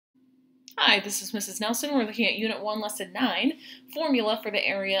Hi, this is Mrs. Nelson. We're looking at Unit 1, Lesson 9, Formula for the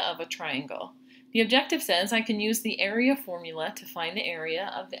Area of a Triangle. The objective says I can use the area formula to find the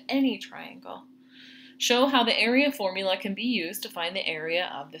area of any triangle. Show how the area formula can be used to find the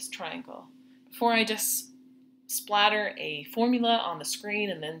area of this triangle. Before I just splatter a formula on the screen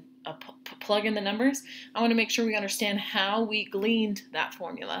and then plug in the numbers, I want to make sure we understand how we gleaned that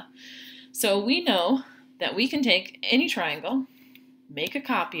formula. So we know that we can take any triangle, make a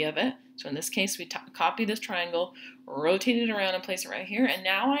copy of it. So in this case, we copy this triangle, rotate it around and place it right here, and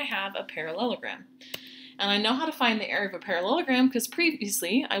now I have a parallelogram. And I know how to find the area of a parallelogram because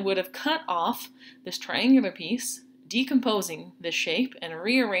previously I would have cut off this triangular piece, decomposing this shape and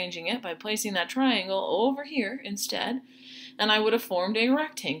rearranging it by placing that triangle over here instead, and I would have formed a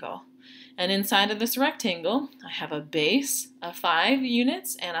rectangle. And inside of this rectangle, I have a base of 5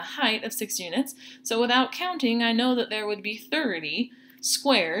 units and a height of 6 units. So without counting, I know that there would be 30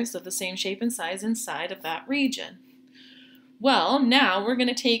 squares of the same shape and size inside of that region. Well, now we're going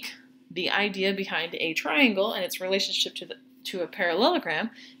to take the idea behind a triangle and its relationship to a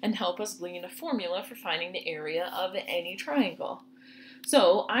parallelogram and help us glean a formula for finding the area of any triangle.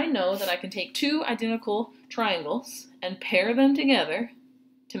 So I know that I can take two identical triangles and pair them together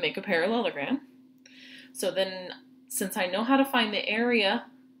to make a parallelogram. So then, since I know how to find the area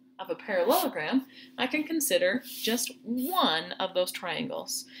of a parallelogram, I can consider just one of those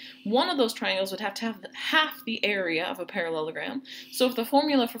triangles. One of those triangles would have to have half the area of a parallelogram. So if the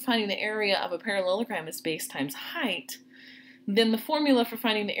formula for finding the area of a parallelogram is base times height, then the formula for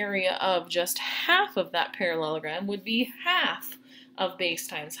finding the area of just half of that parallelogram would be half of base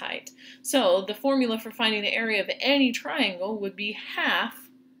times height. So the formula for finding the area of any triangle would be half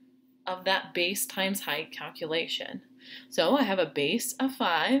of that base times height calculation. So I have a base of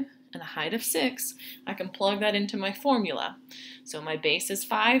 5 and a height of 6. I can plug that into my formula. So my base is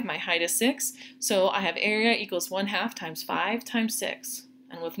 5, my height is 6. So I have area equals 1/2 times 5 times 6.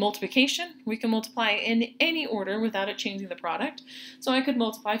 And with multiplication, we can multiply in any order without it changing the product. So I could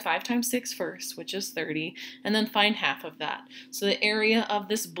multiply 5 times 6 first, which is 30, and then find half of that. So the area of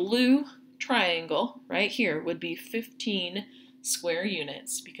this blue triangle right here would be 15 square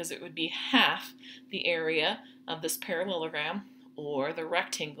units because it would be half the area of this parallelogram or the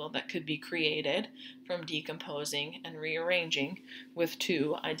rectangle that could be created from decomposing and rearranging with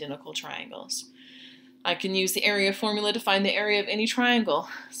two identical triangles. I can use the area formula to find the area of any triangle.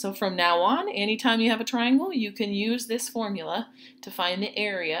 So from now on, anytime you have a triangle, you can use this formula to find the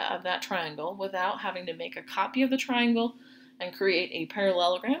area of that triangle without having to make a copy of the triangle and create a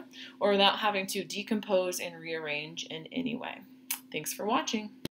parallelogram, or without having to decompose and rearrange in any way. Thanks for watching.